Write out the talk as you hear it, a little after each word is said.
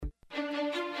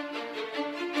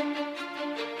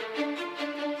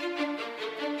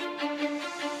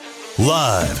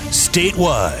Live,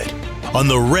 statewide, on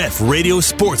the Ref Radio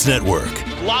Sports Network.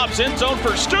 Lobs end zone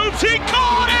for Stoops. He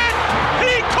caught it!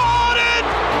 He caught it!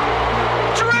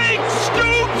 Drake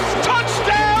Stoops,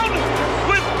 touchdown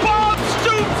with Bob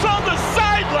Stoops on the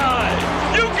sideline.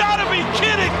 You gotta be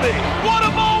kidding me. What a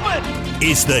moment.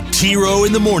 It's the T-Row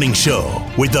in the Morning Show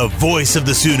with the voice of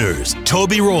the Sooners,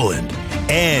 Toby Rowland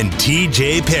and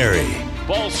TJ Perry.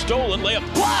 Ball stolen,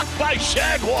 layup blocked by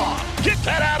Shagwa. Get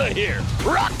that out of here.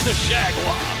 Rock the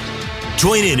Shagwa.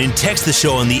 Join in and text the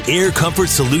show on the Air Comfort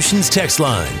Solutions text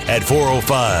line at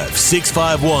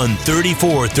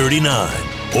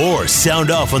 405-651-3439. Or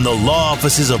sound off on the law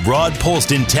offices of Rod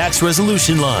Polston Tax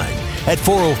Resolution line at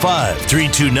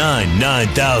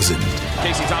 405-329-9000.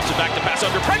 Casey Thompson back to pass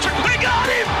under pressure. They got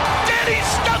him! Danny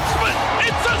Stutzman!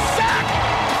 It's a sack!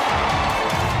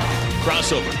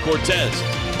 Crossover. Cortez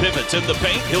pivots in the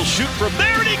paint. He'll shoot from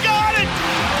there, and he got it!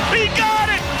 He got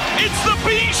it! It's the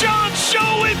Bijan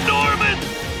Show in Norman!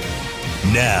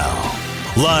 Now,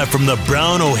 live from the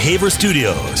Brown O'Haver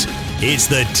Studios, it's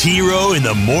the T-Row in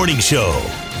the Morning Show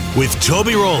with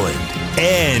Toby Rowland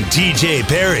and TJ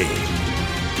Perry.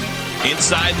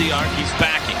 Inside the arc, he's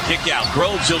backing. Kick out.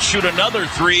 Groves, he'll shoot another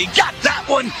three. Got that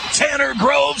one. Tanner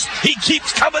Groves, he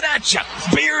keeps coming at you.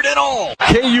 Beard and all.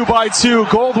 KU by 2.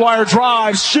 Goldwire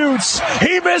drives, shoots.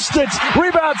 He missed it.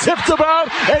 Rebound tipped about,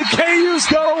 and KU's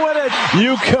going to win it.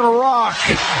 You can rock.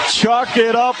 Chalk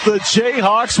it up. The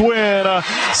Jayhawks win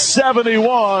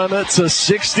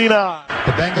 71-69.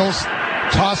 The Bengals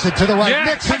toss it to the right. Yeah,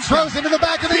 Nixon throws into the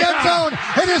back of the end zone.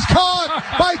 It is caught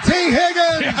by T.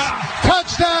 Higgins.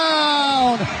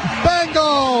 Touchdown,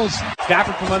 Bengals.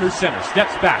 Stafford from under center.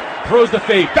 Steps back. Throws the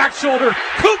fade. Back shoulder.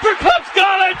 Cooper Kupp's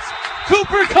got it.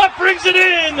 Cooper Kupp brings it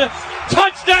in.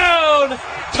 Touchdown.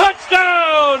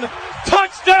 Touchdown.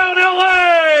 Touchdown,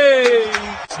 LA.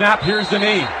 Snap. Here's the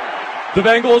knee. The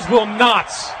Bengals will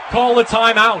not call a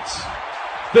timeout.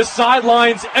 The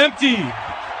sideline's empty.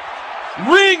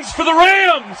 Rings for the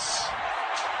Rams.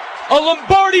 A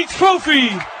Lombardi trophy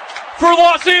for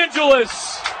Los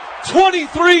Angeles.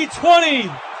 23-20.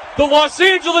 The Los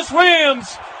Angeles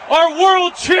Rams are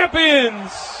world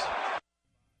champions.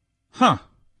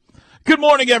 Good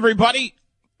morning, everybody.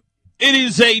 It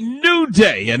is a new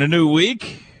day and a new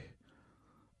week.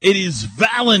 It is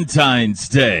Valentine's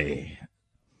Day.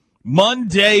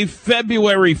 Monday,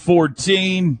 February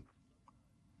 14.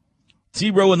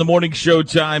 T-Row in the Morning Show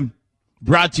time.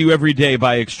 Brought to you every day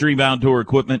by Extreme Outdoor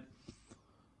Equipment.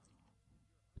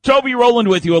 Toby Rowland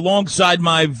with you alongside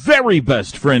my very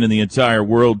best friend in the entire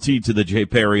world, T to the J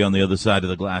Perry on the other side of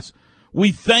the glass.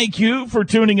 We thank you for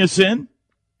tuning us in.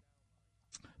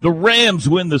 The Rams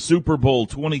win the Super Bowl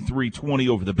 23-20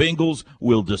 over the Bengals.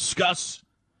 We'll discuss.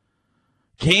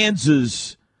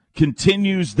 Kansas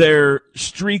continues their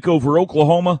streak over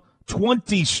Oklahoma.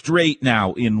 20 straight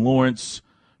now in Lawrence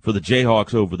for the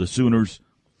Jayhawks over the Sooners.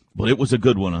 But it was a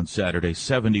good one on Saturday,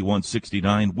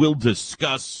 71-69. We'll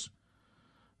discuss.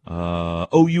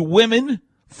 OU women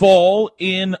fall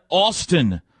in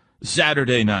Austin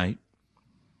Saturday night.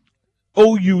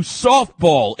 OU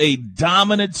softball, a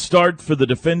dominant start for the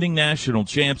defending national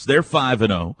champs. They're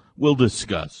 5-0. We'll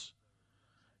discuss.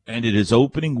 And it is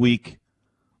opening week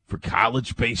for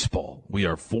college baseball. We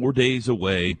are 4 days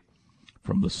away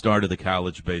from the start of the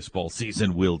college baseball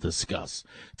season. We'll discuss.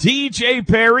 TJ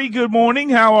Perry, good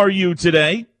morning. How are you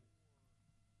today?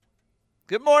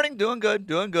 Good morning. Doing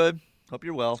good. Hope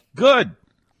you're well. Good.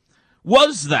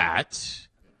 Was that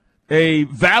a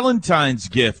Valentine's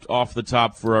gift off the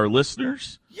top for our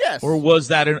listeners? Yes. Or was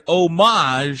that an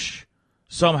homage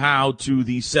somehow to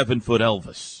the 7-foot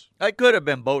Elvis? It could have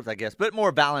been both, I guess, but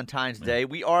more Valentine's Day.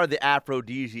 We are the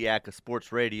aphrodisiac of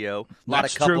sports radio. A lot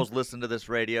of couples listen to this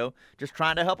radio. Just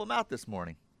trying to help them out this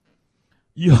morning.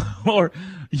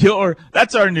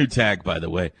 That's our new tag, by the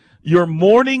way. Your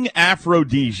morning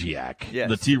aphrodisiac. Yes.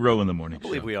 The T-Row in the Morning I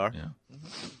believe Show. we are. Yeah.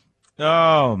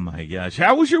 Oh, my gosh.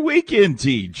 How was your weekend,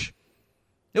 Tej?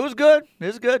 It was good.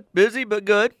 Busy, but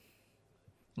good.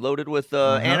 Loaded with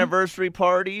anniversary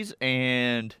parties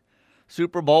and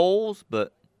Super Bowls,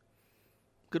 but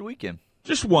good weekend.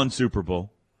 Just one Super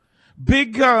Bowl.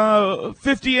 Big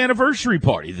 50th anniversary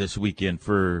party this weekend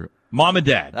for Mom and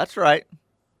Dad. That's right.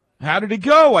 How did it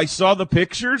go? I saw the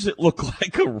pictures. It looked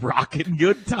like a rockin'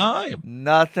 good time.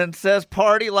 Nothing says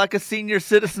party like a senior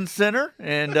citizen center,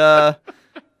 and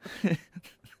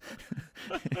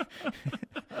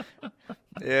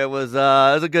it was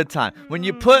a good time. When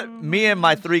you put me and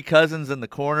my 3 cousins in the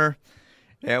corner,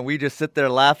 and we just sit there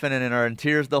laughing and are in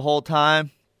tears the whole time,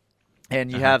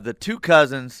 and you have the 2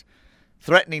 cousins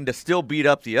threatening to still beat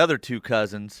up the other 2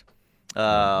 cousins,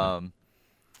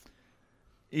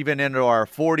 even into our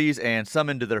 40s and some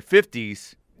into their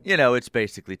 50s, it's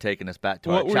basically taking us back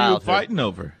to our childhood. What were you fighting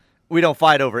over? We don't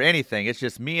fight over anything. It's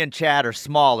just me and Chad are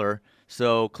smaller,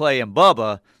 so Clay and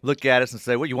Bubba look at us and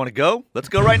say, "Well, you want to go? Let's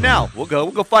go right now. We'll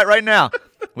go fight right now."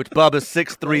 Which Bubba's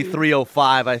 6'3",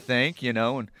 305, I think,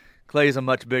 and Clay's a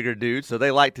much bigger dude, so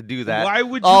they like to do that. Why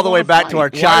would you all the way back fight? to our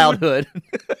childhood?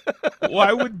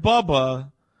 Why would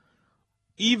Bubba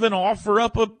even offer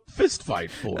up a fist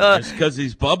fight for him? Just because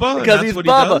he's Bubba? Because and that's he's what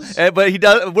Bubba. He does? But he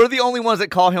does. We're the only ones that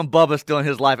call him Bubba still in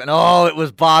his life, and it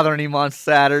was bothering him on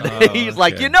Saturday. He's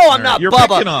like, okay. I'm All not right. You're Bubba.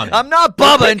 picking on him. I'm not You're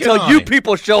Bubba picking until on you him.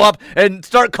 people show up and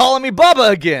start calling me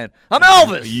Bubba again. I'm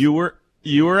Elvis.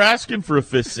 You were asking for a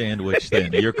fist sandwich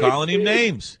then. You're calling him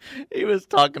names. He was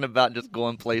talking about just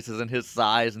going places and his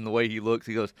size and the way he looks.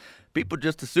 He goes, people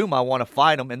just assume I want to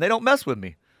fight them, and they don't mess with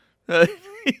me.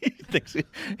 He thinks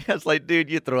it's like,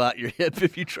 dude, you throw out your hip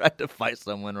if you try to fight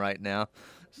someone right now.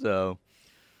 So,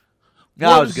 it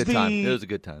was a good time. It was a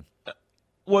good time.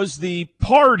 Was the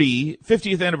party,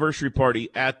 50th anniversary party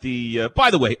at the,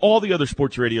 by the way, all the other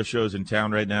sports radio shows in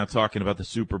town right now talking about the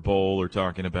Super Bowl or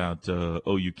talking about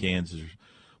OU Kansas.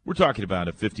 We're talking about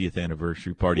a 50th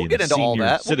anniversary party. We'll get into all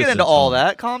that. We'll get into all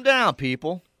that. Calm down,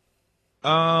 people.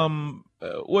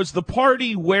 Was the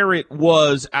party where it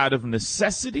was out of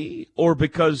necessity or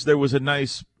because there was a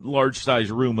nice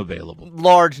large-size room available?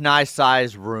 Large,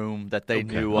 nice-size room that they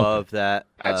knew of that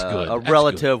That's good. a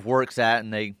relative works at,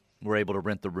 and they were able to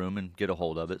rent the room and get a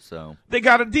hold of it. So They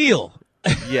got a deal.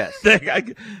 yes.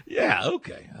 Yeah,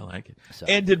 okay. I like it. So.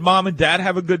 And did Mom and Dad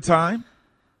have a good time?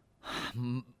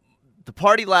 The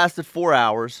party lasted 4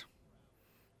 hours.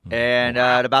 And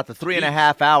at about the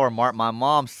 3.5 hour mark, my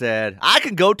mom said, I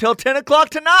can go till 10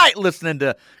 o'clock tonight listening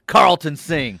to Carlton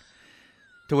sing.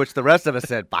 To which the rest of us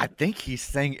said, I think he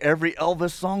sang every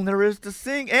Elvis song there is to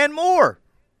sing and more.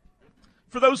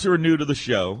 For those who are new to the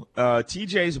show,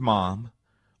 TJ's mom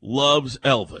loves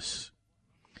Elvis.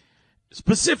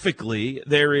 Specifically,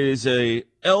 there is a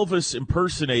Elvis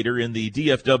impersonator in the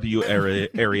DFW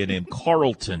area named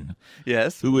Carlton.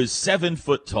 Yes. Who is 7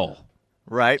 foot tall.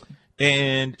 Right.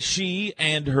 And she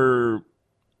and her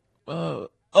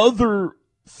other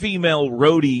female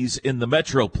roadies in the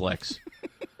Metroplex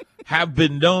have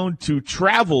been known to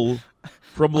travel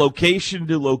from location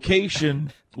to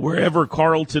location wherever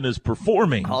Carlton is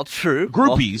performing. All true.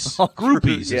 Groupies. All Groupies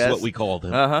true, is yes. what we call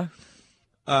them.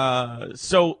 Uh-huh.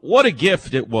 So what a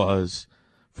gift it was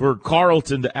for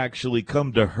Carlton to actually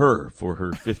come to her for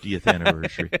her 50th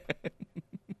anniversary.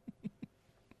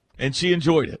 And she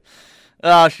enjoyed it.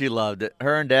 Oh, she loved it.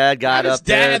 Her and Dad got How does up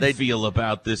there. Dad feel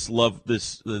about this?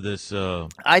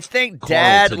 I think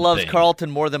Dad Carlton loves thing?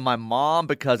 Carlton more than my mom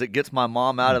because it gets my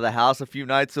mom out of the house a few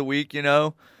nights a week,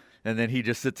 And then he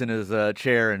just sits in his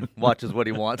chair and watches what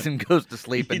he wants and goes to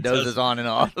sleep and dozes on and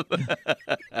off.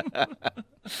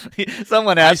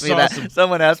 Someone asked me that.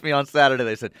 Someone asked me on Saturday.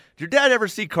 They said, "Did your dad ever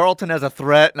see Carlton as a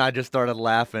threat?" And I just started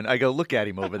laughing. I go, "Look at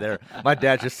him over there. My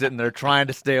dad's just sitting there trying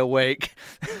to stay awake."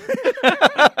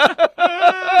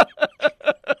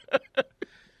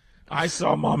 I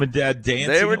saw Mom and Dad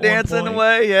dancing. They were at dancing one point.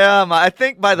 away. Yeah, I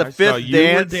think by the fifth you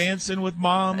dance, were dancing with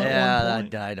Mom. At one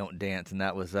point. I don't dance, and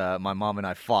that was my mom and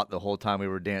I fought the whole time we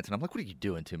were dancing. I'm like, "What are you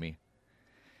doing to me?"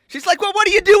 She's like, "Well, what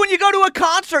do you do when you go to a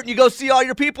concert and you go see all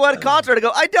your people at a concert?" I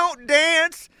go, "I don't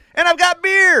dance, and I've got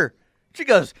beer." She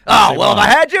goes, "Oh, well, if I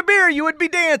had your beer, you would be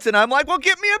dancing." I'm like, "Well,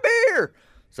 get me a beer."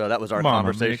 So that was our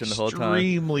conversation the whole time.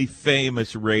 Extremely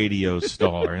famous radio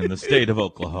star in the state of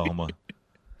Oklahoma.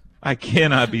 I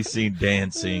cannot be seen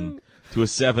dancing to a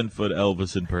 7-foot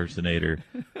Elvis impersonator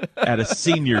at a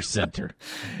senior center.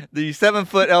 The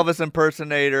 7-foot Elvis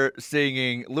impersonator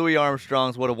singing Louis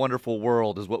Armstrong's "What a Wonderful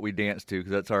World" is what we danced to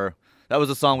because that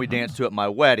was a song we danced to at my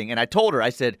wedding. And I told her,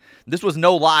 I said, this was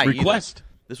no lie. Request. Either.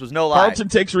 This was no lie. Carlton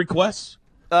takes requests.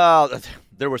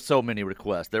 There were so many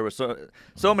requests. There were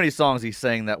so many songs he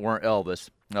sang that weren't Elvis.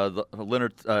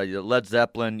 Leonard, Led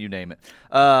Zeppelin, you name it.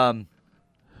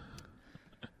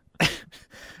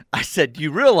 I said, "Do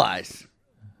you realize?"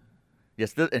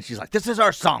 Yes, and she's like, "This is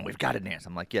our song. We've got to dance."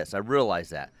 I'm like, "Yes, I realize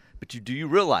that. But do you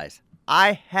realize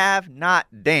I have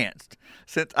not danced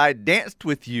since I danced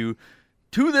with you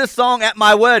to this song at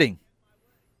my wedding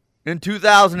in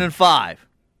 2005.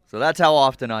 So that's how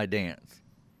often I dance.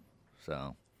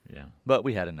 So, yeah. But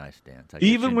we had a nice dance.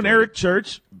 Even when Eric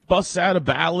Church busts out a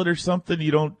ballad or something,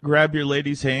 you don't grab your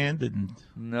lady's hand and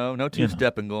no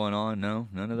two-stepping going on. No,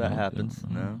 none of that happens.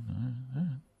 No.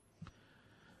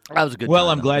 That was a good time. Well,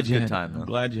 I'm glad you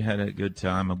had a good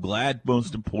time. I'm glad,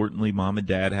 most importantly, Mom and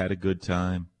Dad had a good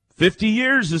time. 50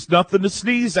 years is nothing to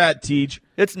sneeze at, Teach.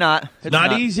 It's not. It's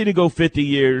not easy to go 50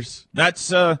 years.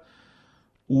 That's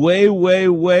way.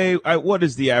 What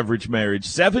is the average marriage?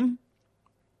 7?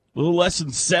 A little less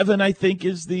than 7, I think,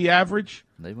 is the average.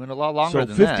 They went a lot longer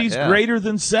than 50's that. greater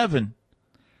than 7.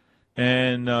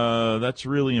 And that's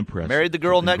really impressive. Married the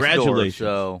girl next door, Congratulations.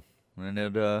 so and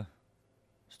it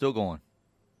still going.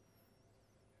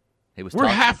 We're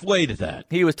halfway to that.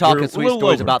 He was talking We're sweet a little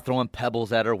stories over. about throwing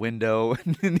pebbles at her window,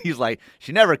 and he's like,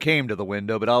 she never came to the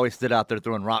window, but always stood out there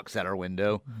throwing rocks at her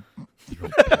window. Throw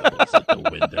pebbles at the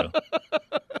window.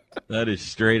 That is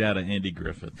straight out of Andy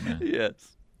Griffith, man.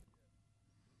 Yes.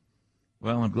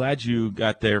 Well, I'm glad you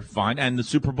got there fine. And the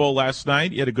Super Bowl last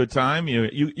night, you had a good time.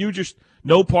 You just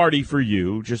no party for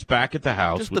you, just back at the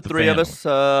house Just with the family. three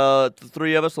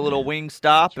of us, a little wing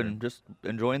stop, and just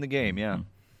enjoying the game. Yeah,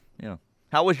 yeah.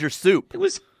 How was your soup? It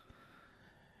was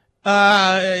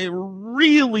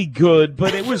really good,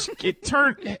 but it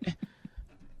turned.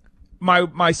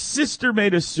 My sister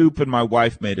made a soup and my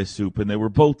wife made a soup, and they were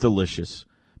both delicious.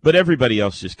 But everybody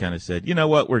else just kind of said, you know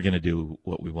what, we're going to do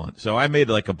what we want. So I made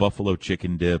like a buffalo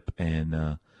chicken dip,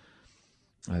 and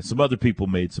some other people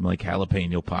made some like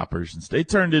jalapeno poppers, and they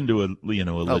turned into a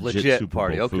legit Super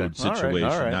party. Bowl Okay. food situation,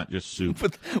 All right. not just soup.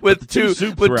 With two two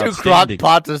soups were crock outstanding.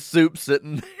 pots of soup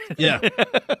sitting. Yeah,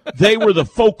 they were the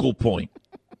focal point.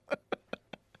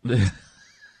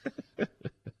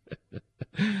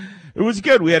 It was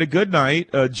good. We had a good night.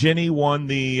 Jenny won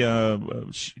the.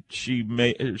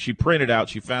 She printed out.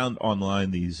 She found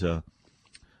online these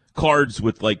cards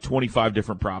with like 25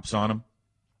 different props on them,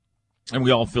 and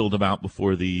we all filled them out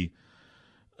before the.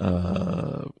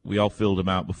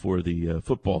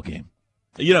 Football game.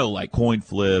 Like coin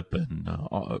flip and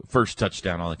first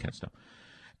touchdown, all that kind of stuff.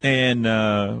 And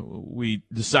we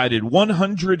decided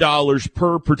 $100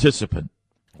 per participant.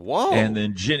 Whoa! And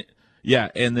then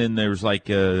and then there was like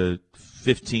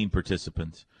 15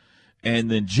 participants,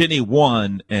 and then Jenny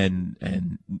won,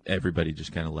 and everybody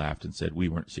just kind of laughed and said we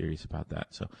weren't serious about that.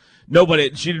 So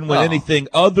she didn't win anything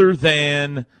other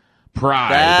than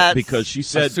pride. That's because she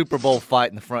said a Super Bowl fight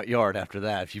in the front yard after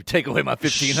that. If you take away my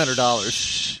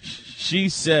 $1,500, she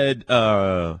said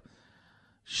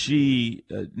she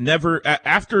never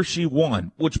after she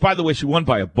won, which by the way she won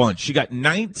by a bunch. She got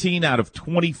 19 out of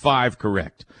 25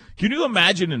 correct. Can you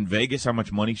imagine in Vegas how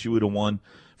much money she would have won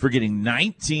for getting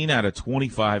 19 out of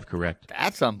 25 correct?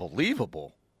 that's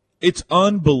unbelievable. It's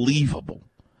unbelievable.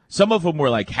 Some of them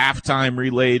were like halftime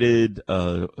related,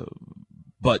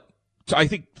 but I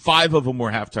think 5 of them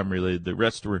were halftime related. The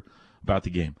rest were about the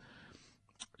game.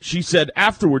 She said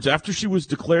afterwards, after she was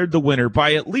declared the winner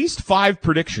by at least 5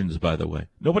 predictions, by the way.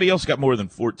 Nobody else got more than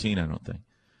 14, I don't think.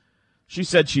 She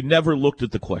said she never looked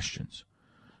at the questions.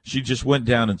 She just went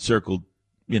down and circled,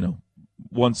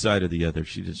 one side or the other.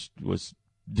 She just was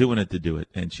doing it to do it,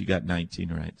 and she got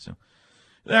 19 right. So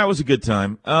that was a good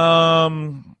time. I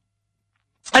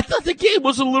thought the game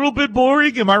was a little bit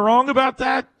boring. Am I wrong about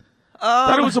that? I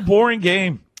thought it was a boring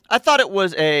game. I thought it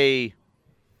was a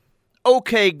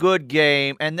good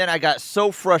game, and then I got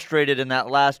so frustrated in that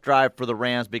last drive for the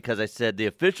Rams because I said the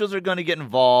officials are going to get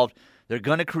involved. They're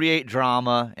going to create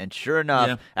drama, and sure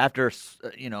enough, after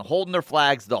holding their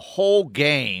flags the whole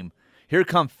game, here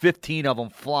come 15 of them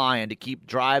flying to keep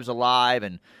drives alive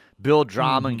and build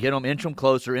drama and get them, inch them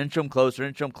closer.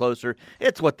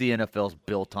 It's what the NFL's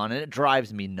built on, and it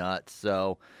drives me nuts.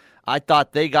 So I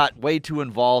thought they got way too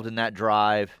involved in that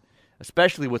drive,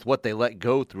 especially with what they let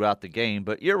go throughout the game.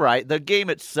 But you're right, the game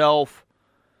itself,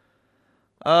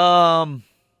 the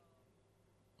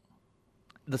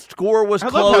score was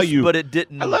close, but it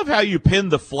didn't. I love how you pin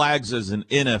the flags as an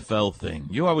NFL thing.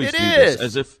 You always do is. this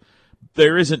as if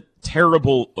there isn't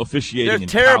terrible officiating. There's in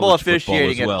terrible college football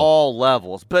officiating as well. at all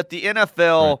levels, but the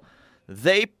NFL,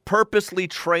 they purposely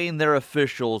train their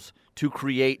officials to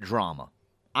create drama.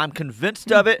 I'm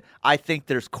convinced of it. I think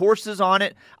there's courses on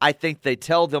it. I think they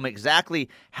tell them exactly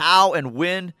how and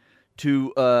when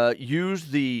to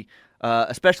use the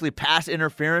especially pass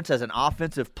interference as an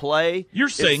offensive play. You're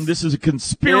saying this is a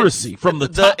conspiracy from the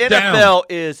top down. The NFL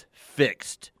is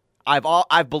fixed.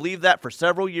 I've believed that for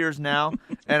several years now,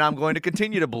 and I'm going to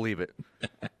continue to believe it.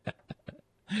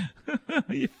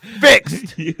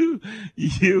 Fixed. You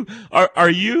are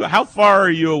you? How far are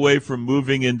you away from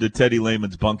moving into Teddy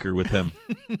Lehman's bunker with him?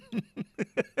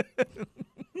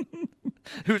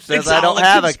 Who says It's I all don't a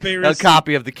have a conspiracy.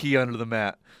 copy of the Key Under the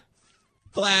Mat?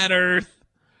 Flat Earth.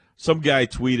 Some guy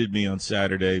tweeted me on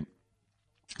Saturday.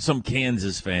 Some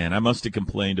Kansas fan. I must have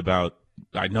complained about.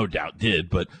 I no doubt did,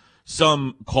 but.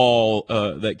 Some call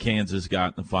that Kansas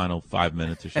got in the final 5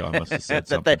 minutes or so. I must have said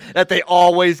something. that they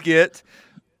always get.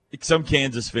 Some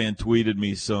Kansas fan tweeted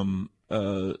me some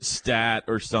stat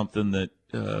or something that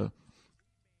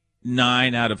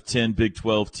 9 out of 10 Big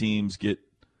 12 teams get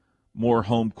more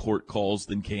home court calls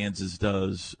than Kansas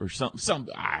does, or some.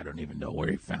 I don't even know where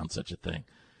he found such a thing.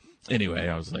 Anyway,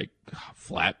 I was like,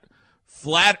 flat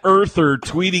earther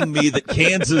tweeting me that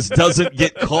Kansas doesn't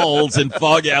get calls in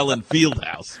Fog Allen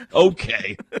Fieldhouse.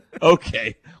 Okay.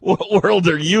 What world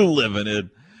are you living in?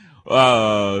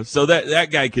 So that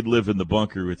guy could live in the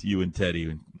bunker with you and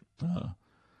Teddy.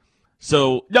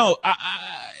 So no, I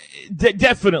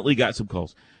definitely got some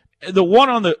calls. The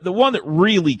one that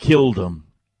really killed him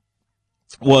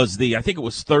was I think it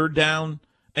was 3rd down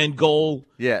and goal.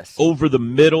 Yes. Over the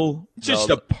middle. Just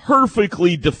a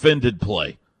perfectly defended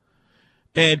play.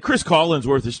 And Chris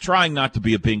Collinsworth is trying not to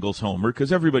be a Bengals homer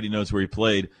because everybody knows where he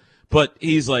played. But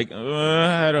he's like,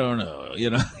 I don't know.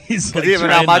 He's like, even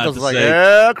now Michael's like,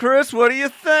 yeah, Chris, what do you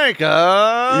think?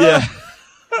 Yeah.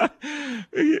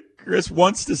 Chris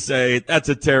wants to say that's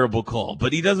a terrible call,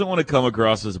 but he doesn't want to come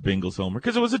across as a Bengals homer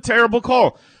because it was a terrible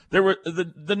call. There were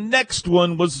the next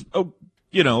one was, an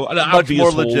much obvious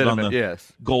more hold legitimate, on the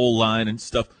yes. goal line and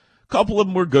stuff. A couple of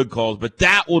them were good calls, but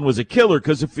that one was a killer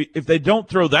because if they don't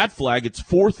throw that flag, it's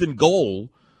 4th and goal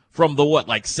from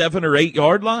the 7 or 8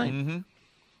 yard line.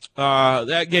 Mm-hmm.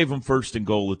 That gave them 1st and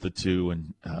goal at the 2,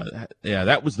 and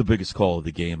that was the biggest call of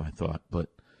the game, I thought. But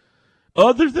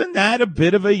other than that, a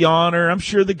bit of a yawner. I'm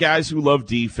sure the guys who love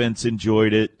defense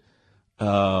enjoyed it.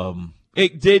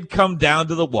 It did come down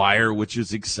to the wire, which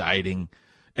is exciting.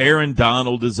 Aaron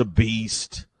Donald is a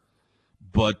beast,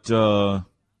 but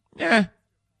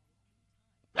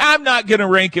I'm not going to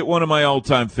rank it one of my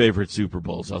all-time favorite Super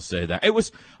Bowls, I'll say that.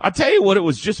 I'll tell you what, it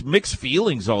was just mixed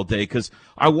feelings all day because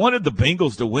I wanted the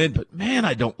Bengals to win, but, man,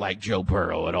 I don't like Joe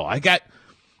Burrow at all. I got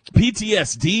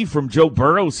PTSD from Joe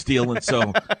Burrow stealing,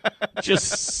 so just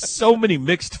so many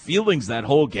mixed feelings that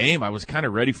whole game. I was kind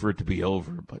of ready for it to be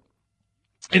over. But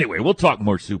anyway, we'll talk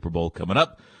more Super Bowl coming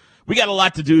up. We got a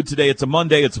lot to do today. It's a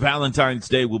Monday. It's Valentine's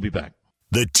Day. We'll be back.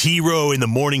 The T-Row in the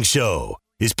Morning Show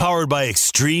is powered by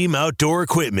Extreme Outdoor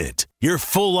Equipment, your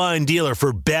full-line dealer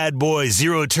for bad boy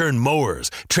zero-turn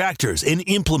mowers, tractors, and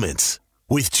implements.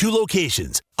 With 2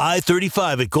 locations,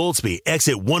 I-35 at Goldsby,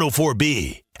 exit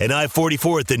 104B, and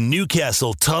I-44 at the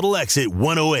Newcastle Tuttle, exit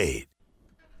 108.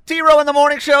 T-Row in the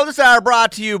Morning Show this hour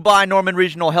brought to you by Norman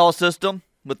Regional Health System.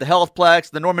 With the Healthplex,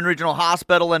 the Norman Regional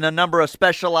Hospital, and a number of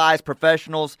specialized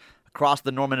professionals across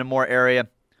the Norman and Moore area,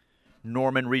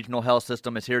 Norman Regional Health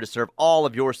System is here to serve all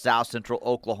of your South Central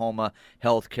Oklahoma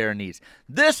healthcare needs.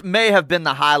 This may have been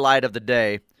the highlight of the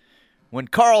day when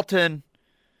Carlton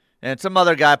and some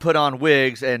other guy put on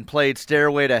wigs and played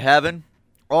Stairway to Heaven.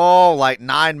 Oh,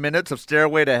 9 minutes of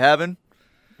Stairway to Heaven.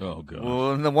 Oh, God.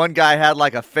 Well, and the one guy had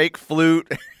a fake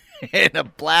flute and a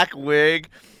black wig.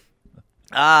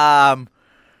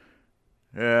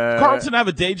 Carlton have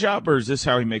a day job, or is this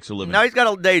how he makes a living? No, he's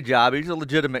got a day job. He's a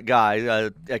legitimate guy,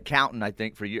 accountant, I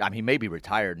think, for you. I mean, he may be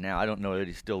retired now. I don't know that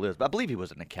he still is, but I believe he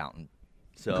was an accountant.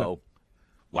 So, okay.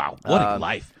 Wow, what a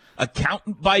life.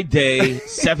 Accountant by day,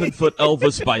 7-foot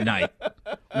Elvis by night,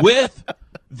 with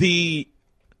the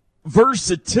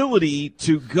versatility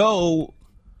to go,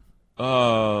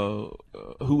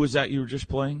 who was that you were just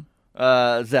playing?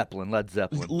 Led Zeppelin.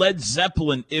 Led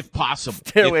Zeppelin, if possible.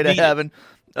 Stairway to Heaven.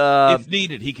 If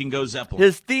needed, he can go Zeppelin.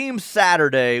 His theme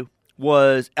Saturday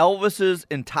was Elvis's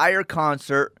entire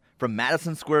concert from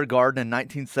Madison Square Garden in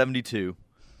 1972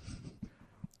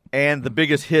 and the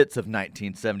biggest hits of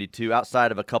 1972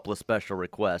 outside of a couple of special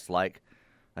requests. I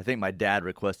think my dad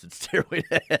requested Stairway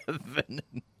to Heaven.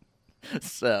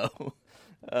 So,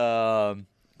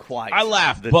 quite I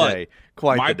laugh, the but day.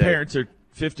 Quite my the day. parents are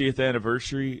 50th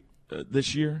anniversary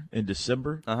this year in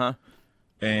December. Uh-huh.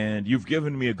 And you've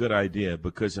given me a good idea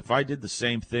because if I did the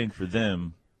same thing for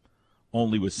them,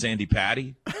 only with Sandy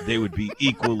Patty, they would be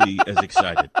equally as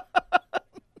excited.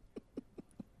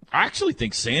 I actually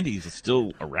think Sandy's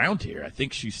still around here. I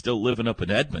think she's still living up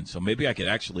in Edmond, so maybe I could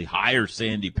actually hire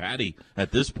Sandy Patty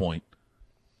at this point.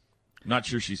 Not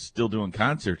sure she's still doing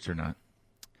concerts or not.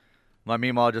 My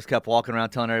meemaw just kept walking around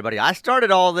telling everybody, I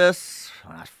started all this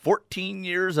when I was 14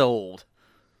 years old.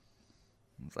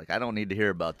 It's I don't need to hear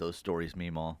about those stories,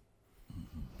 meemaw.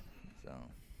 So,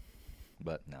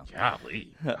 but no.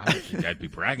 Golly, I don't think I'd be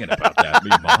bragging about that,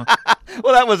 meemaw.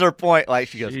 Well, that was her point.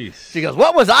 She goes,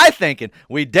 what was I thinking?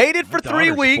 We dated for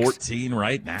 3 weeks. 14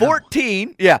 right now.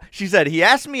 14. Yeah. She said, he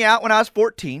asked me out when I was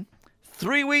 14.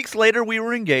 3 weeks later, we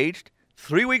were engaged.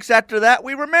 3 weeks after that,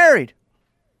 we were married.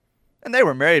 And they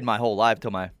were married my whole life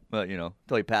till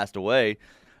till he passed away.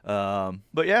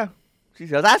 But yeah, she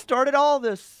says, I started all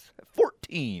this at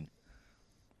 14.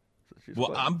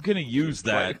 So I'm going to use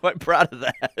that. Quite proud of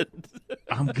that.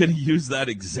 I'm going to use that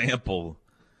example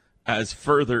as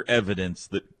further evidence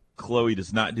that Chloe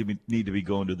does not need to be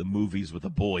going to the movies with a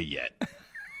boy yet.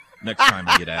 Next time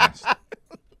I get asked.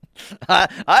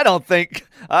 I don't think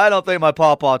my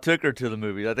pawpaw took her to the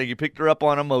movies. I think he picked her up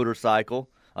on a motorcycle.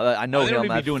 I know they don't need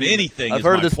to be doing anything. I've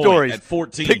heard the stories. At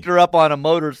 14, picked her up on a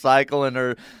motorcycle, and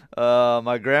her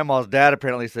my grandma's dad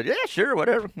apparently said, "Yeah, sure,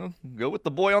 whatever. Go with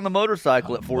the boy on the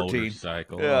motorcycle at 14."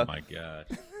 Motorcycle. Yeah. Oh my God!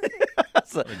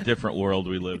 What a different world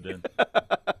we lived in.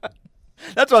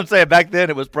 That's what I'm saying. Back then,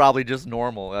 it was probably just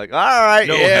normal. Like, all right,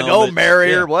 No go helmets.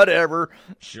 marry her, Yeah. whatever.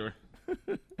 Sure.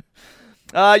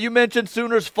 You mentioned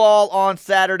Sooners fall on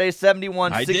Saturday,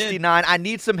 71-69. I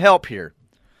need some help here.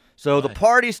 So the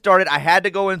party started. I had to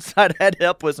go inside. I had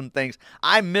help with some things.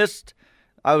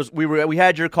 We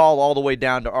had your call all the way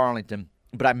down to Arlington,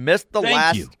 but I missed the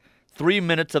last 3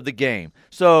 minutes of the game.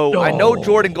 So I know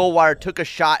Jordan Goldwire took a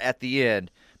shot at the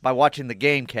end by watching the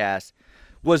game cast.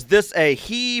 Was this a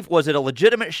heave? Was it a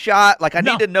legitimate shot? Like, I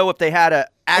need to know if they had an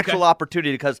actual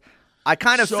opportunity, because I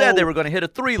kind of said they were going to hit a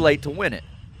 3 late to win it.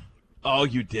 Oh,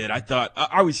 you did. I thought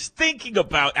I was thinking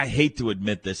about. I hate to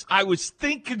admit this. I was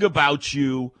thinking about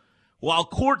you while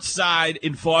courtside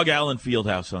in Fog Allen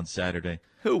Fieldhouse on Saturday.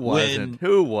 Who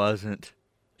wasn't?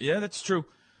 Yeah, that's true.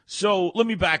 So let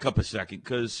me back up a second,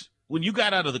 because when you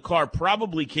got out of the car,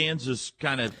 probably Kansas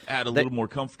kind of had a little more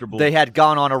comfortable. They had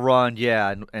gone on a run,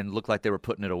 and looked like they were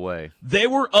putting it away. They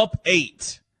were up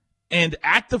 8 and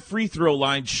at the free throw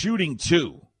line shooting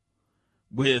 2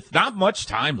 with not much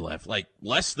time left, like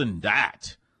less than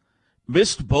that.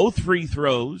 Missed both free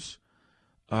throws.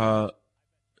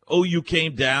 OU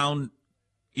came down.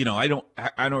 You know, I don't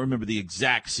remember the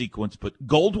exact sequence, but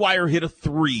Goldwire hit a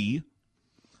 3.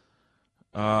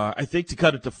 I think to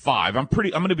cut it to 5. I'm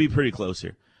going to be pretty close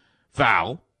here.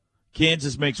 Foul.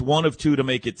 Kansas makes 1 of 2 to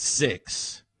make it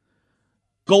 6.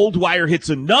 Goldwire hits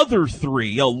another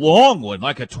 3, a long one,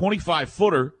 like a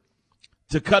 25-footer,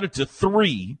 to cut it to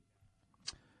 3.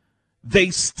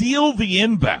 They steal the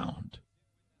inbound,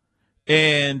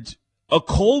 and a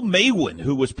Cole Maywin,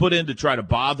 who was put in to try to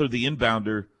bother the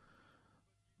inbounder,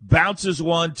 bounces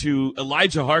one to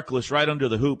Elijah Harkless right under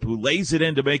the hoop, who lays it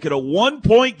in to make it a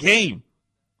 1-point game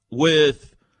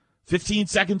with 15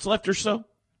 seconds left or so.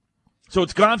 So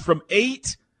it's gone from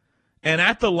 8 and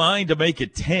at the line to make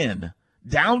it 10,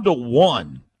 down to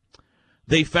 1.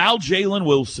 They foul Jalen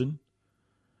Wilson.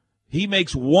 He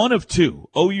makes 1 of 2.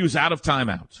 OU's out of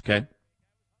timeouts, okay?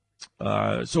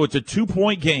 So it's a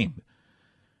 2-point game.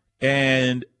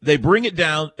 And they bring it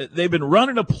down. They've been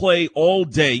running a play all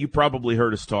day. You probably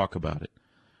heard us talk about it,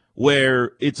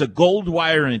 where it's a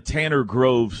Goldwire and Tanner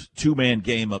Groves 2-man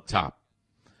game up top.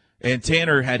 And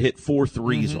Tanner had hit 4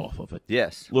 threes off of it.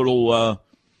 Yes.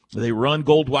 They run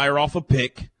Goldwire off a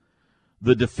pick.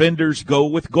 The defenders go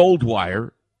with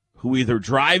Goldwire, who either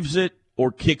drives it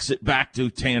or kicks it back to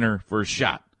Tanner for a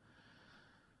shot.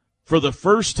 For the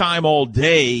first time all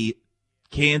day,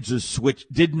 Kansas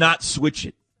did not switch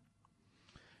it.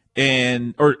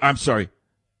 They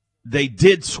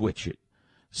did switch it.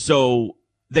 So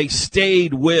they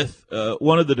stayed with,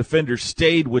 one of the defenders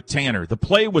stayed with Tanner. The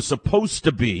play was supposed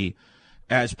to be,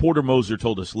 as Porter Moser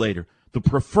told us later, the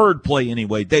preferred play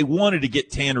anyway. They wanted to get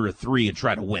Tanner a 3 and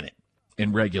try to win it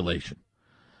in regulation.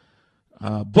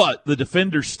 But the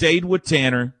defender stayed with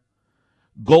Tanner.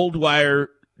 Goldwire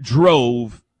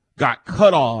drove, got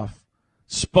cut off,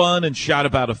 spun and shot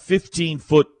about a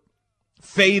 15-foot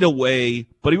fade away,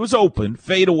 but he was open,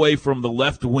 fade away from the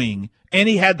left wing, and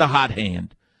he had the hot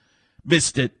hand.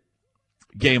 Missed it.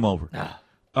 Game over.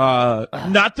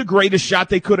 Not the greatest shot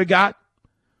they could have got.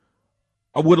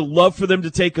 I would have loved for them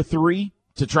to take a 3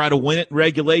 to try to win it in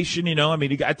regulation. You know, I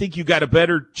mean, I think you got a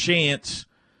better chance,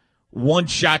 one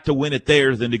shot to win it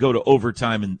there than to go to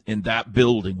overtime in that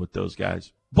building with those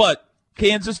guys. But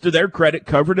Kansas, to their credit,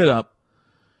 covered it up.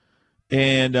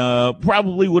 And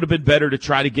probably would have been better to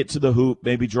try to get to the hoop,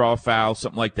 maybe draw a foul,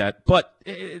 something like that. But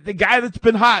the guy that's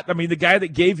been hot, I mean, the guy that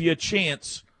gave you a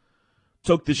chance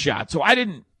took the shot. So I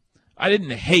didn't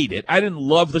hate it. I didn't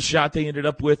love the shot they ended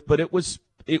up with, but it was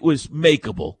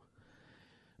makeable.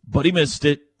 But he missed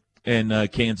it, and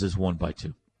Kansas won by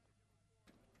 2.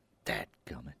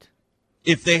 Dadgummit.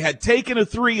 If they had taken a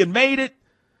 3 and made it,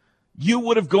 you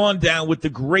would have gone down with the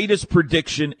greatest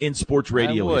prediction in sports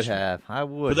radio history. I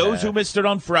would have. For those who missed it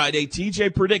on Friday,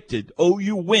 TJ predicted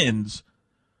OU wins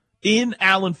in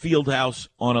Allen Fieldhouse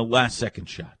on a last-second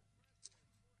shot.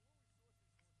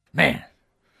 Man.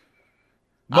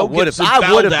 Mo I would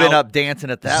have been up dancing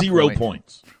at that 0 point.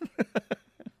 points.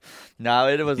 No,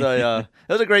 it was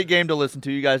a great game to listen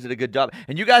to. You guys did a good job.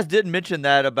 And you guys did mention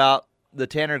that about the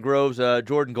Tanner Groves,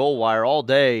 Jordan Goldwire all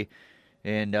day.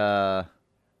 And,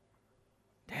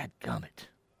 Dadgummit.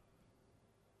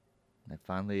 They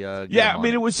finally I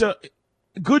mean, it was a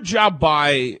good job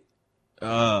by,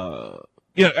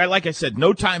 like I said,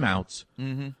 no timeouts.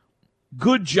 Mm-hmm.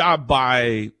 Good job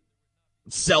by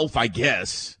Self, I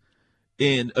guess,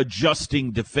 in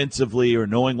adjusting defensively or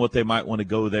knowing what they might want to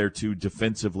go there to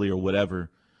defensively or whatever,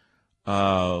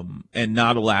 and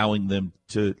not allowing them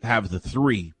to have the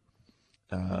three.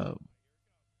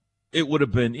 It would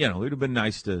have been, it would have been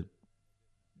nice to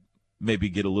maybe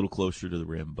get a little closer to the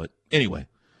rim. But anyway,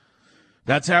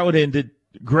 that's how it ended.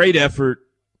 Great effort.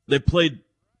 They played,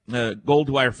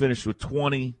 Goldwire finished with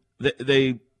 20.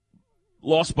 They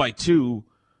lost by 2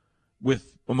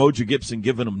 with Umoja Gibson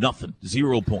giving them nothing,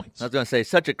 0 points. I was going to say,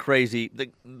 such a crazy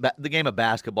the game of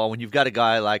basketball when you've got a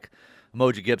guy like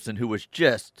Umoja Gibson who was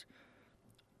just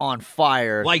on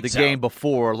fire Lights the game out.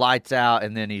 before, lights out,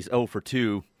 and then he's 0 for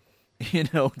 2,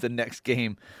 the next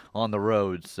game on the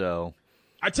road. So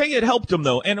I tell you, it helped him,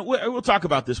 though, and we'll talk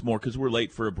about this more because we're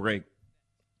late for a break.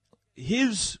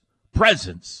 His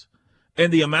presence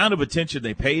and the amount of attention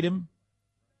they paid him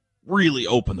really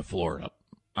opened the floor up.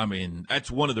 I mean,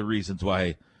 that's one of the reasons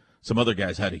why some other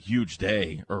guys had a huge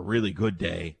day or a really good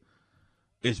day,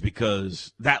 is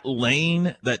because that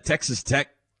lane that Texas Tech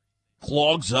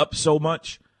clogs up so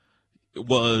much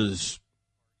was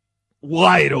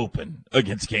wide open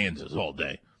against Kansas all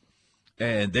day.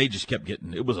 And they just kept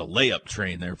getting – it was a layup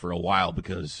train there for a while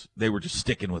because they were just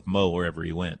sticking with Mo wherever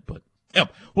he went. But yeah,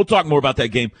 we'll talk more about that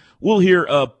game. We'll hear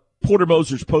Porter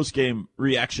Moser's post-game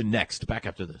reaction next, back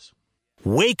after this.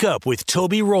 Wake up with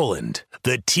Toby Rowland,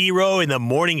 the T-Row in the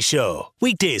Morning Show.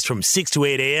 Weekdays from 6 to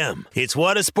 8 a.m. It's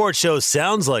what a sports show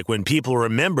sounds like when people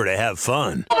remember to have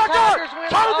fun. Oh, my God!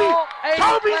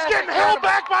 Toby's getting held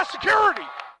back by security.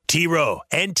 T-Row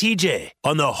and TJ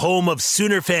on the home of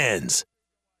Sooner fans.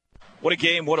 What a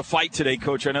game, what a fight today,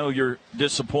 Coach. I know you're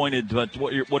disappointed, but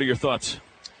what are your thoughts?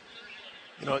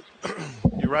 You're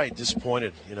right,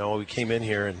 disappointed. We came in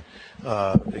here and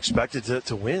expected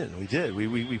to win. We did.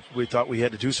 We thought we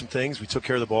had to do some things. We took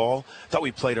care of the ball. Thought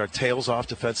we played our tails off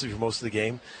defensively for most of the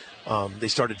game. They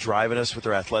started driving us with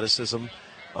their athleticism.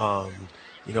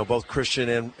 Both Christian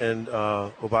and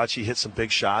Obachi hit some big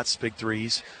shots, big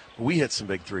threes. We hit some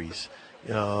big threes.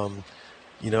 One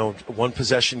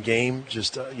possession game,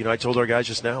 I told our guys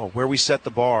just now, where we set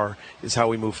the bar is how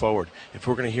we move forward. If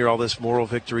we're going to hear all this moral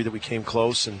victory that we came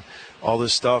close and all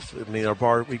this stuff, I mean, our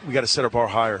bar, we got to set our bar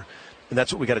higher. And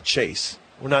that's what we got to chase.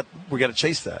 We got to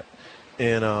chase that.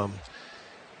 And,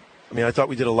 I thought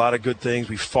we did a lot of good things.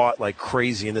 We fought like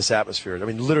crazy in this atmosphere. I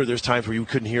mean, literally there's times where you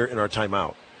couldn't hear it in our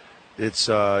timeout. It's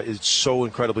so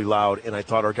incredibly loud. And I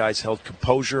thought our guys held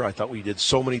composure. I thought we did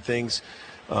so many things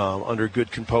under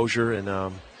good composure, and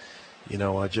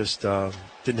I just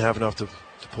didn't have enough to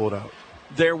pull it out.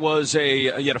 There was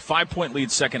you had a 5-point lead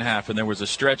second half, and there was a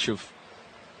stretch of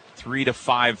 3 to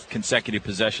 5 consecutive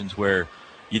possessions where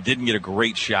you didn't get a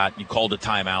great shot. You called a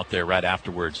timeout there right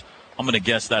afterwards. I'm going to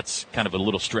guess that's kind of a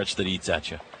little stretch that eats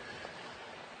at you.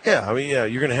 Yeah,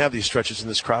 you're going to have these stretches in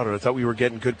this crowd, and I thought we were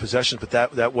getting good possessions, but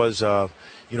that was, I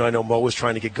know Mo was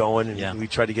trying to get going, and we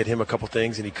tried to get him a couple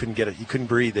things, and he couldn't get it. He couldn't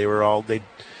breathe. They were all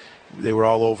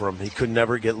over him. He could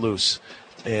never get loose,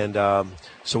 and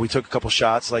so we took a couple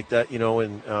shots like that,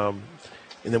 and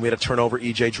then we had a turnover.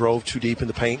 EJ drove too deep in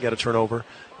the paint, got a turnover,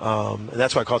 and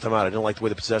that's why I called him out. I didn't like the way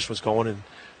the possession was going, and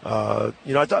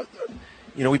I thought.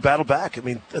 We battled back.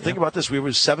 Think about this. We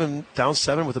were down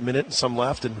 7 with a minute and some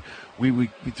left, and we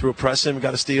threw a press in, we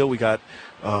got a steal. We got,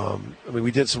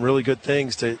 we did some really good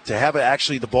things to have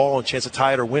actually the ball and chance to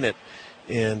tie it or win it.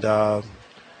 And,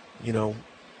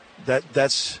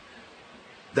 that's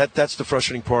the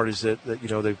frustrating part is that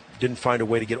they didn't find a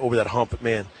way to get over that hump. But,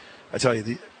 man, I tell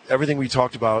you, everything we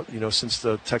talked about, since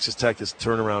the Texas Tech, this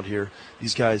turnaround here,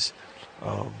 these guys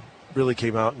really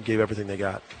came out and gave everything they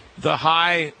got. The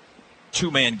high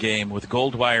two-man game with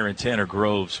Goldwire and Tanner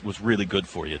Groves was really good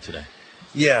for you today.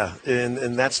 Yeah,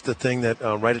 and that's the thing that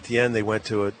right at the end they went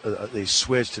to they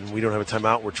switched, and we don't have a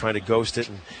timeout. We're trying to ghost it,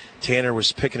 and Tanner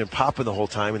was picking and popping the whole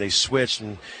time, and they switched.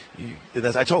 And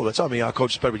I told him, that's on me. Our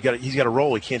coach is better. He's got to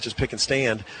roll. He can't just pick and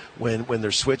stand when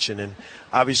they're switching. And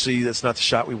obviously that's not the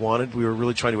shot we wanted. We were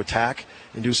really trying to attack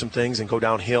and do some things and go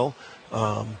downhill.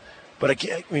 But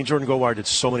Jordan Goldwire did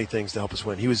so many things to help us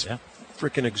win. He was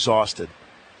freaking exhausted.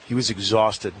 He was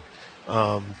exhausted. He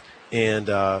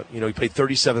played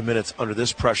 37 minutes under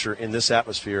this pressure in this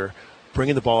atmosphere,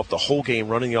 bringing the ball up the whole game,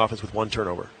 running the offense with 1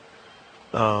 turnover.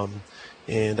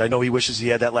 And I know he wishes he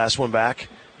had that last one back.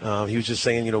 He was just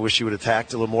saying, wish he would have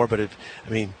attacked a little more. But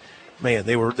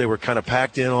they were kind of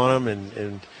packed in on him,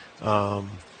 and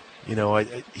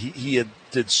He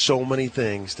did so many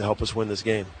things to help us win this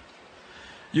game.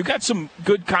 You got some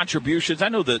good contributions. I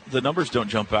know that the numbers don't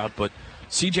jump out, but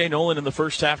C.J. Nolan in the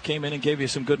first half came in and gave you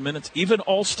some good minutes. Even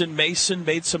Alston Mason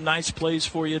made some nice plays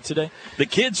for you today. The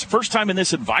kids, first time in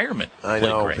this environment. I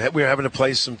know. We were having to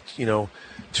play some,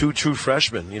 two true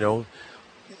freshmen.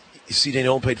 C.J.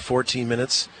 Nolan played 14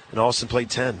 minutes, and Alston played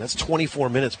 10. That's 24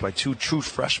 minutes by two true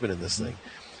freshmen in this thing.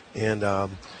 And, I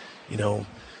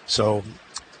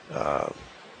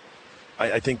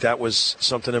think that was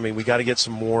something. I mean, we got to get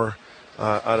some more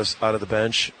out of the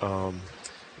bench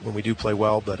when we do play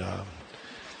well, but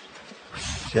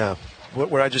yeah.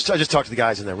 Where I just talked to the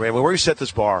guys in there, man. Where we set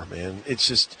this bar, man, it's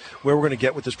just where we're going to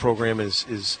get with this program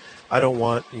is I don't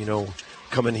want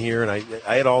come in here and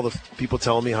I had all the people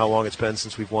telling me how long it's been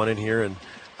since we've won in here, and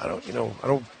I don't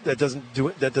that doesn't do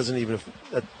it. That doesn't even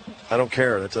I don't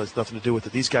care. That has nothing to do with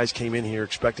it. These guys came in here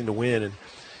expecting to win, and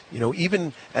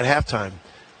even at halftime,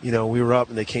 we were up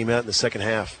and they came out in the second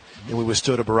half. And we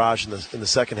withstood a barrage in the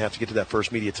second half to get to that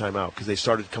first media timeout because they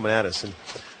started coming at us. And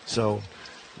so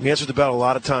we answered the bell a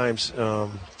lot of times.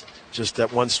 Just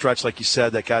that one stretch, like you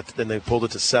said, then they pulled it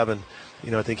to 7.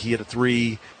 I think he hit a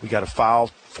 3. We got a foul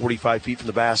 45 feet from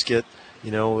the basket.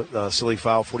 Silly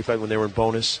foul 45 when they were in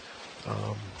bonus.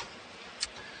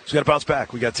 So we got to bounce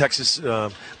back. We got Texas.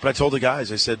 But I told the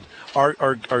guys, I said,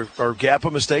 our gap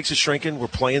of mistakes is shrinking. We're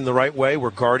playing the right way.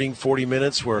 We're guarding 40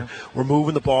 minutes. We're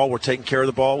moving the ball. We're taking care of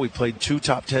the ball. We played 2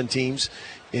 top 10 teams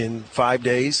in 5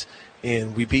 days,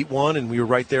 and we beat one, and we were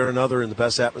right there in another in the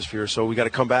best atmosphere. So we got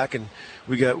to come back, and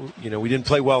we didn't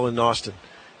play well in Austin,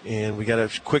 and we got a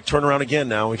quick turnaround again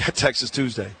now. We got Texas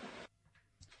Tuesday.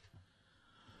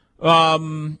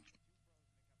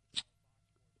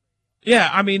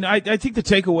 Yeah, I mean, I think the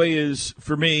takeaway is,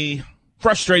 for me,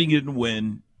 frustrating you didn't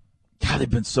win. God, they've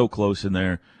been so close in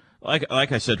there. Like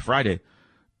I said Friday,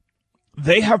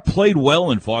 they have played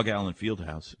well in Fog Allen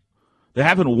Fieldhouse. They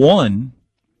haven't won,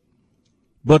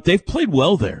 but they've played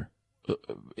well there.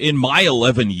 In my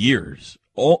 11 years,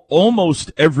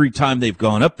 almost every time they've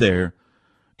gone up there,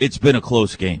 it's been a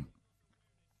close game.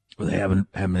 They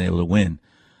haven't been able to win.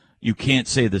 You can't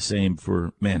say the same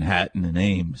for Manhattan and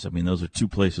Ames. I mean, those are two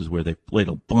places where they've played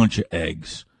a bunch of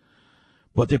eggs.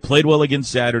 But they played well again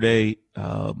Saturday.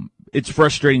 It's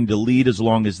frustrating to lead as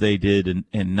long as they did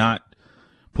and not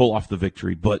pull off the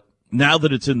victory. But now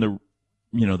that it's in the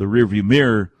rearview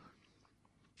mirror,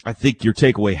 I think your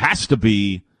takeaway has to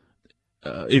be,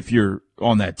 if you're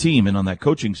on that team and on that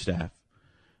coaching staff,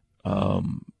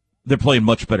 they're playing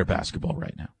much better basketball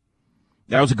right now.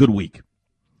 That was a good week.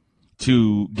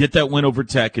 To get that win over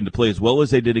Tech and to play as well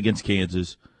as they did against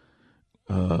Kansas,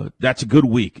 that's a good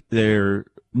week. Their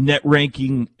net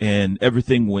ranking and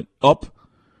everything went up.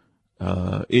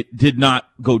 It did not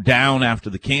go down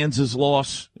after the Kansas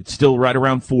loss. It's still right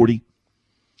around 40.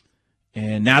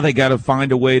 And now they got to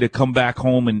find a way to come back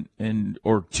home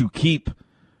or to keep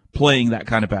playing that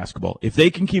kind of basketball. If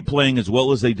they can keep playing as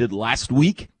well as they did last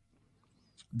week,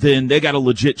 then they got a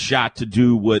legit shot to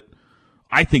do what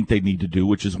I think they need to do,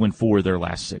 which is win 4 of their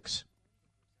last 6,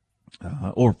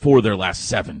 or 4 of their last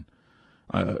 7.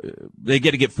 They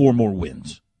got to get 4 more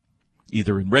wins,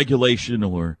 either in regulation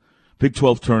or Big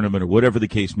 12 tournament or whatever the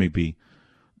case may be.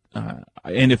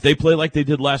 And if they play like they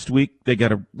did last week, they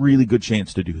got a really good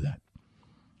chance to do that.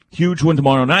 Huge win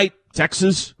tomorrow night,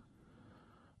 Texas.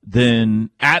 Then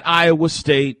at Iowa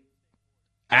State,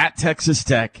 at Texas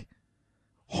Tech,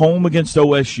 home against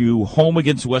OSU, home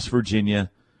against West Virginia,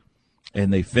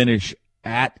 and they finish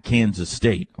at Kansas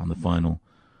State on the final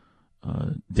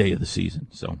day of the season.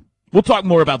 So we'll talk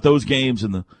more about those games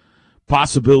and the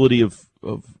possibility of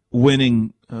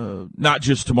winning not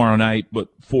just tomorrow night, but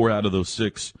 4 out of those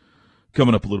 6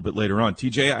 coming up a little bit later on.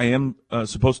 TJ, I am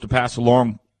supposed to pass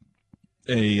along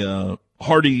a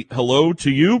hearty hello to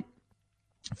you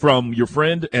from your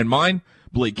friend and mine,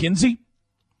 Blake Kinsey,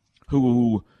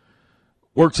 who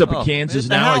works up in Kansas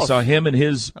now. I saw him and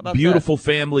his beautiful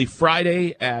family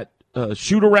Friday at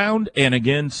shoot-around and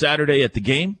again Saturday at the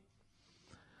game.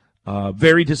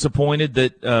 Very disappointed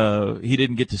that he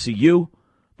didn't get to see you,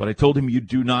 but I told him you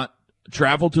do not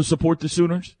travel to support the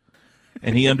Sooners,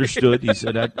 and he understood. He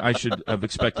said, I should have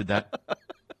expected that.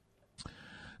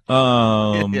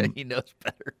 Yeah, he knows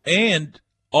better. And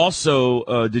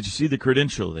also, did you see the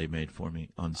credential they made for me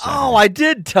on Saturday? Oh, I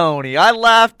did, Tony. I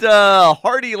laughed a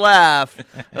hearty laugh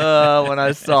when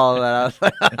I saw that. I was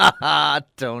like,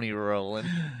 Tony Rowland.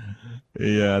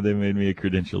 Yeah, they made me a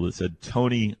credential that said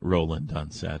Tony Rowland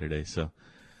on Saturday. So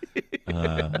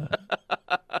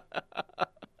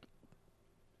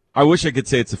I wish I could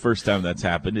say it's the first time that's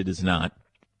happened. It is not.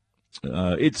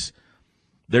 It's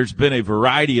there's been a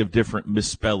variety of different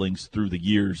misspellings through the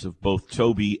years of both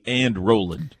Toby and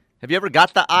Roland. Have you ever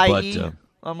got the IE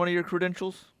on one of your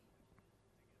credentials?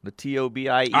 The TOBIE?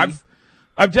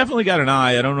 I've definitely got an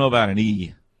I. I don't know about an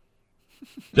E.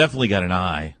 Definitely got an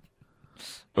I.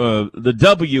 The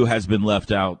W has been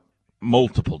left out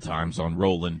multiple times on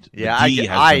Roland. Yeah,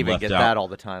 I even get that all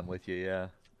the time with you, yeah.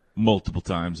 Multiple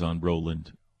times on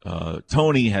Roland.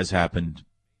 Tony has happened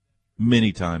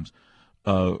many times.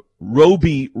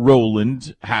 Roby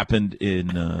Roland happened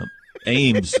in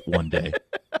Ames one day.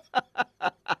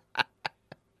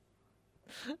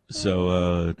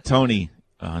 So Tony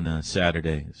on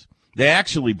Saturdays. They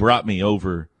actually brought me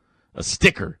over a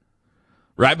sticker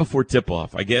right before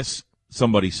tip-off. I guess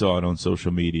somebody saw it on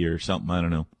social media or something. I don't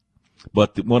know.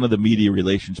 But one of the media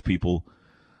relations people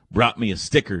brought me a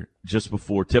sticker just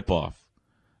before tip-off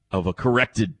of a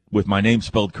corrected, with my name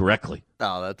spelled correctly.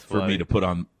 Oh, that's for funny. me to put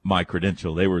on my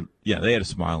credential. They had a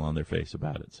smile on their face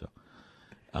about it. So,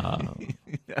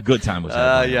 good time was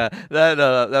had. Yeah,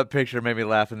 that picture made me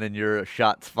laugh, and then your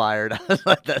shots fired. I was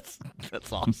like, that's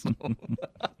awesome.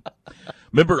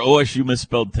 Remember OSU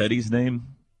misspelled Teddy's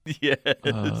name?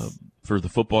 Yes. For the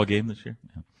football game this year.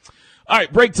 Yeah. All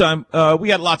right, break time. We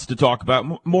got lots to talk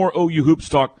about. More OU hoops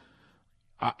talk.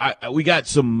 We got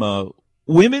some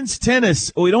women's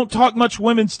tennis. We don't talk much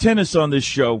women's tennis on this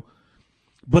show,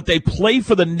 but they play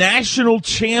for the national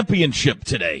championship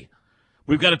today.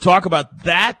 We've got to talk about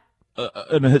that.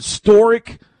 An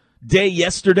historic day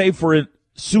yesterday for a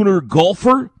Sooner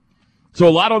golfer. So a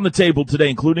lot on the table today,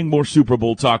 including more Super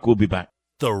Bowl talk. We'll be back.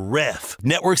 The Ref.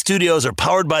 Network studios are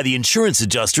powered by the insurance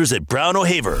adjusters at Brown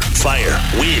O'Haver.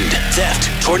 Fire, wind,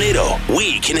 theft, tornado.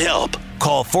 We can help.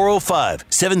 Call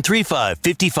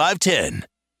 405-735-5510.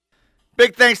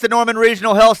 Big thanks to Norman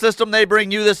Regional Health System. They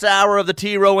bring you this hour of the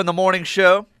T-Row in the Morning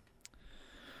Show.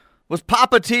 Was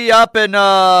Papa T up and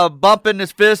bumping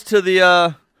his fist to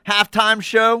the halftime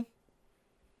show?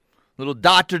 Little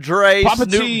Dr. Dre, Papa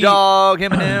Snoop T, Dogg,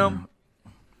 Eminem.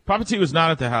 Papa T was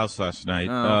not at the house last night.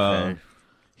 Okay.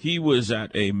 He was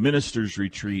at a minister's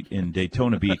retreat in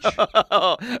Daytona Beach.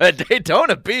 At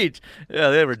Daytona Beach? Yeah,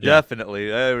 they were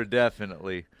definitely.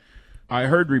 I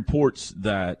heard reports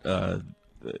that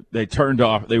they turned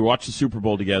off. They watched the Super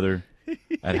Bowl together.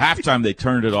 At halftime, they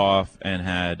turned it off and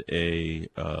had a,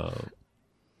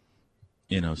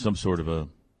 some sort of a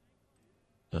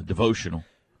devotional,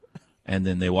 and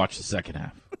then they watched the second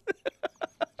half.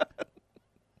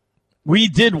 We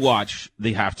did watch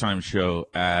the halftime show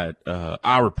at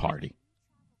our party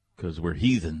because we're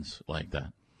heathens like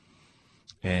that.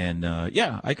 And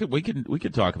we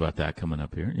could talk about that coming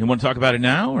up here. You want to talk about it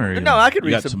now, or no? I could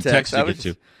read some text to get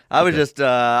to. I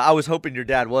was hoping your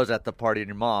dad was at the party and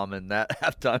your mom, and that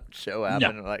halftime show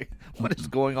happened. No. Like, what is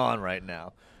going on right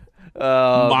now?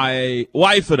 My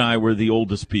wife and I were the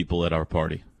oldest people at our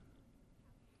party.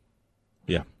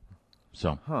 Yeah.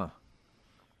 So. Huh.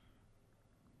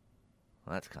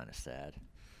 Well, that's kind of sad.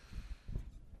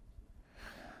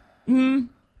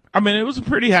 I mean, it was a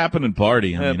pretty happening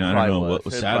party. I don't know what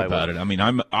was sad about it. I mean,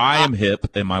 I am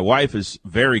hip, and my wife is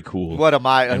very cool. What am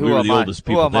I? Who am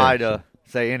I to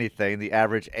say anything? The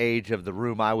average age of the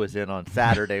room I was in on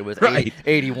Saturday was right.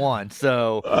 81.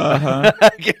 So I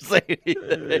can't say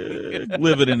anything.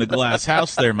 Living in a glass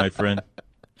house there, my friend.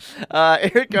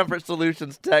 Air Comfort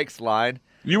Solutions text line.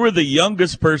 You were the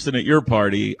youngest person at your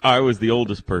party. I was the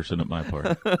oldest person at my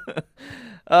party.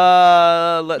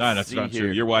 That's see not here.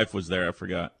 True. Your wife was there. I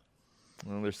forgot.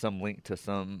 Well, there's some link to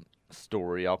some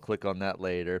story. I'll click on that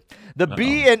later. The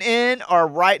B and N are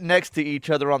right next to each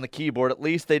other on the keyboard. At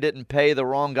least they didn't pay the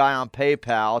wrong guy on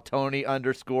PayPal.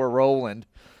 Tony_Roland.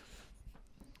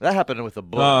 That happened with a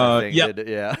book. I think.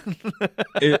 Yeah.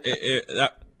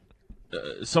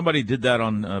 Somebody did that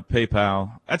on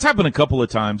PayPal. That's happened a couple of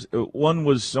times. One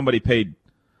was somebody paid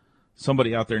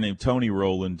somebody out there named Tony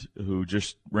Roland, who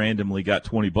just randomly got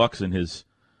 $20 in his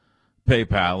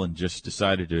PayPal and just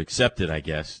decided to accept it, I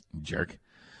guess. Jerk.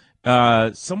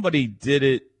 Somebody did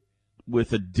it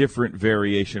with a different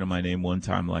variation of my name one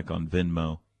time, like on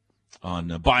Venmo, on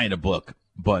buying a book.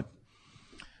 But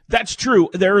that's true.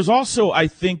 There is also, I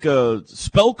think, a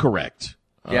spell correct.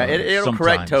 Yeah, it'll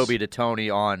correct Toby to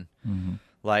Tony on,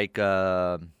 like,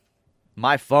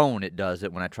 my phone. It does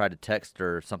it when I try to text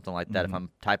her or something like that. If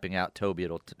I'm typing out Toby,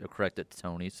 it'll correct it to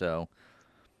Tony. So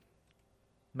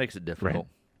makes it difficult. Right.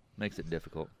 Makes it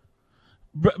difficult.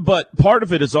 But part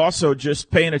of it is also just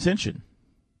paying attention.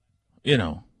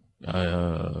 Look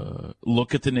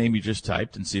at the name you just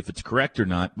typed and see if it's correct or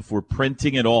not before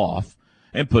printing it off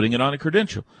and putting it on a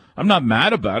credential. I'm not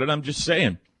mad about it. I'm just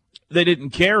saying they didn't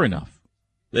care enough.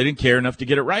 They didn't care enough to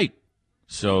get it right.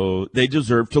 So they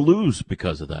deserve to lose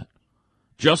because of that.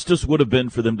 Justice would have been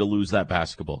for them to lose that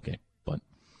basketball game. But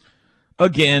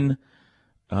again,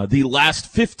 the last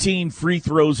 15 free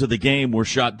throws of the game were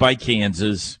shot by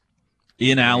Kansas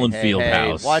in Allen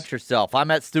Fieldhouse. Hey, watch yourself.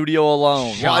 I'm at studio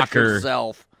alone. Shocker. Watch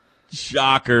yourself.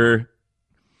 Shocker.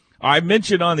 I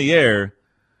mentioned on the air,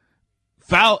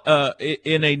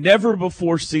 in a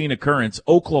never-before-seen occurrence,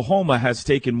 Oklahoma has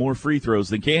taken more free throws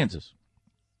than Kansas.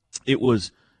 It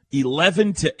was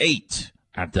 11-8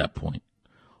 at that point.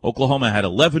 Oklahoma had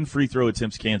 11 free throw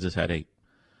attempts. Kansas had 8.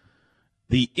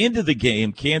 The end of the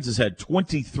game, Kansas had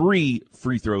 23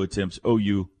 free throw attempts.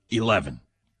 OU, 11.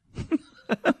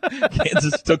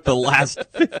 Kansas took the last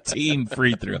 15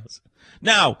 free throws.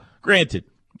 Now, granted,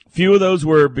 few of those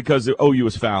were because OU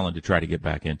was fouling to try to get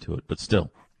back into it, but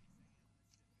still.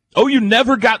 OU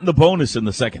never got in the bonus in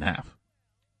the second half.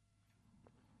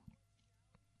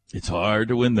 It's hard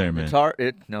to win there, man. It's hard.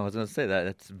 I was going to say that.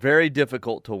 It's very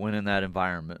difficult to win in that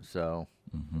environment, so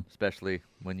especially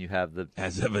when you have the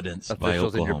as evidenced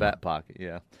officials by in your back pocket.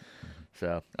 Yeah.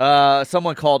 So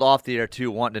someone called off the air,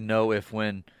 too, wanting to know if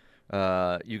when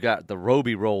you got the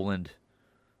Roby Rowland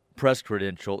press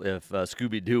credential, if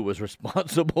Scooby-Doo was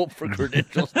responsible for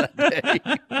credentials that day.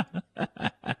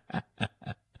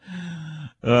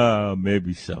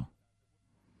 Maybe so.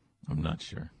 I'm not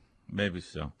sure. Maybe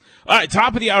so. All right,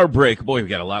 top of the hour break. Boy, we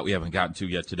got a lot we haven't gotten to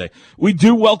yet today. We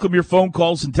do welcome your phone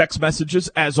calls and text messages.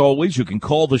 As always, you can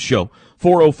call the show,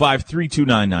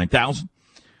 405-329-9000.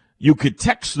 You could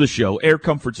text the show, Air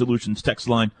Comfort Solutions text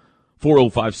line,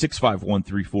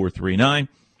 405-651-3439.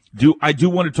 I do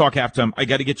want to talk halftime. I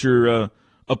got to get your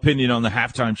opinion on the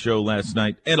halftime show last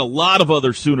night and a lot of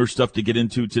other Sooner stuff to get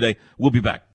into today. We'll be back.